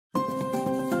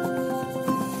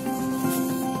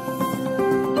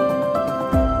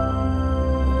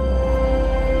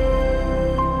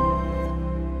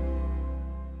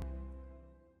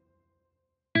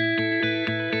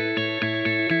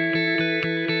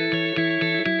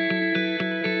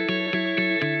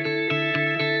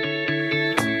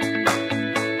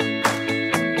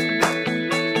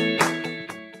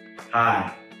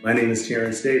My name is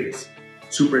Terrence Davis,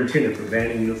 Superintendent for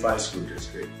Banning Unified School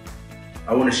District.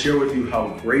 I want to share with you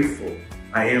how grateful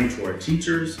I am to our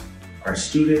teachers, our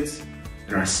students,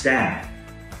 and our staff,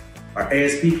 our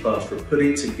ASB clubs for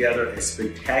putting together a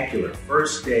spectacular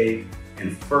first day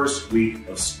and first week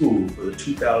of school for the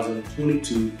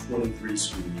 2022-23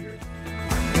 school year.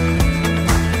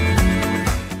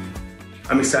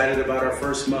 I'm excited about our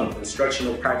first month,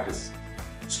 instructional practice,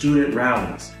 student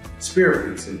rallies, spirit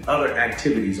weeks, and other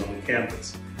activities on the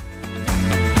campus.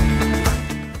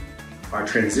 Our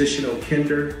transitional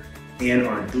kinder and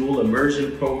our dual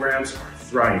immersion programs are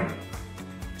thriving.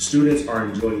 Students are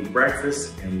enjoying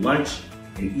breakfast and lunch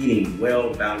and eating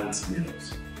well-balanced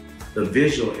meals. The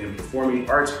visual and performing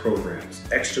arts programs,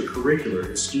 extracurricular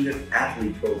and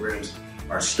student-athlete programs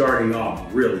are starting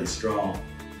off really strong.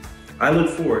 I look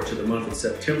forward to the month of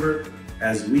September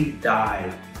as we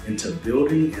dive into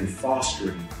building and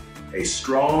fostering a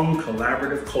strong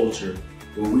collaborative culture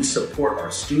where we support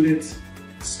our students,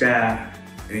 staff,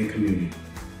 and community.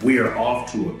 We are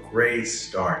off to a great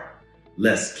start.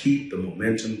 Let's keep the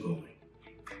momentum going.